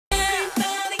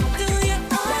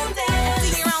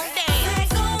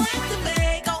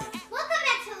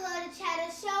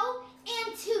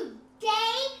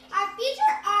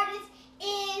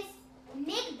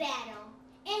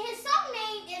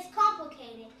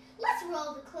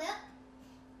roll the clip.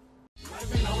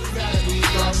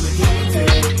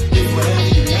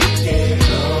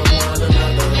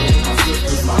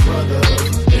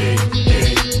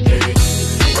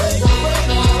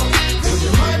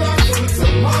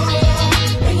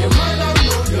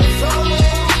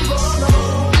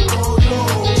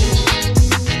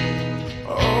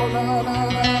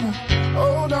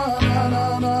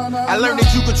 I learned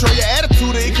that you control your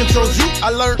attitude and it controls you. I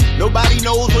learned nobody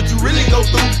knows what you really go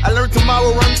through. I learned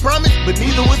tomorrow run promise, but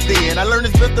neither was then. I learned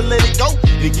it's best to let it go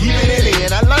than keeping it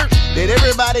in. I learned that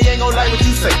everybody ain't gonna like what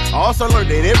you say. I also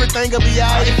learned that everything will be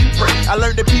alright if you pray. I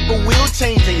learned that people will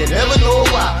change and you never know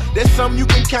why. That's something you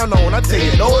can count on, I tell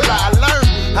you no lie. I learned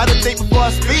how to think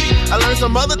before I speak. I learned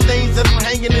some other things that's from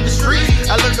hanging in the street.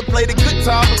 I learned to play the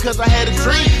guitar because I had a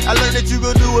dream. I learned that you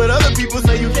gonna do what other people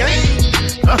say you can't.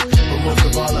 But most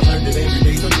of all, I learned that every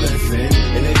day's a blessing,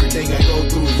 and everything I go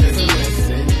through is just a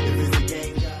lesson. If it's a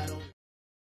game, God don't...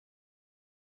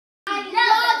 I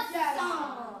love that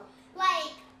song.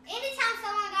 Like, anytime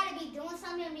someone gotta be doing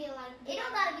something and be like, it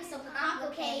don't gotta be so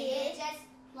complicated. Just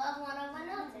love one of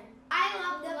another. I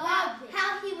love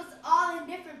how he was all in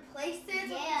different places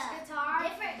with his guitar.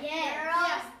 Different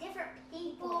girls, different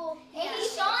people. And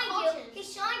he's showing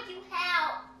you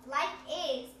how life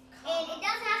is. And it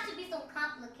doesn't have to be so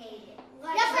complicated.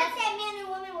 Just like that man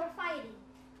and women were fighting.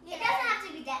 It doesn't have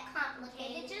to be that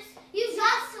complicated. Just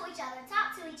talk to each other.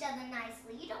 Talk to each other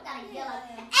nicely. You don't gotta yell like,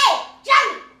 hey,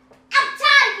 Johnny, I'm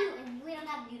tired of you. And we don't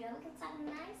gotta do that. We can talk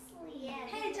nicely. Yeah.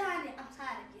 Hey, Johnny, I'm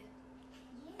tired of you.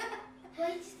 Well,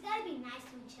 you just gotta be nice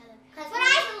to each other. But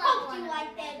I hope you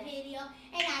liked that video,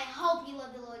 and I hope you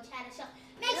love the Lord Chatter Show.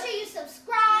 Make sure you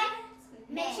subscribe.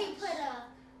 Make sure you put a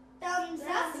thumbs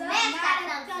up.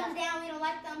 Thumbs down. We don't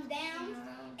like thumbs down.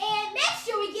 And make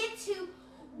sure we get to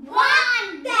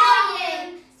 1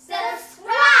 billion subscribers.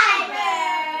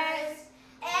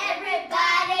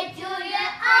 Everybody do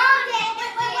your own thing.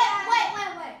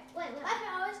 Wait. Life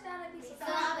always gotta be so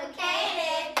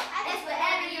complicated. It's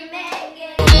whatever you make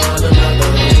it.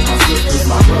 My sister's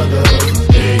my brother.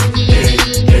 Hey, hey,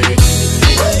 hey.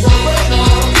 Wake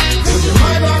up, cause you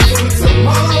might not see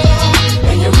tomorrow,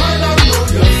 and you might not know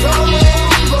your soul.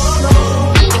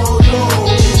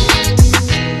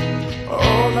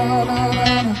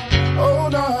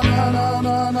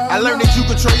 I learned that you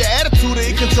control your attitude and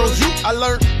it controls you. I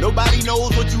learned nobody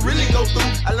knows what you really go through.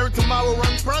 I learned tomorrow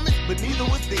run promise, but neither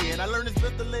was then. I learned it's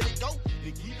best to let it go.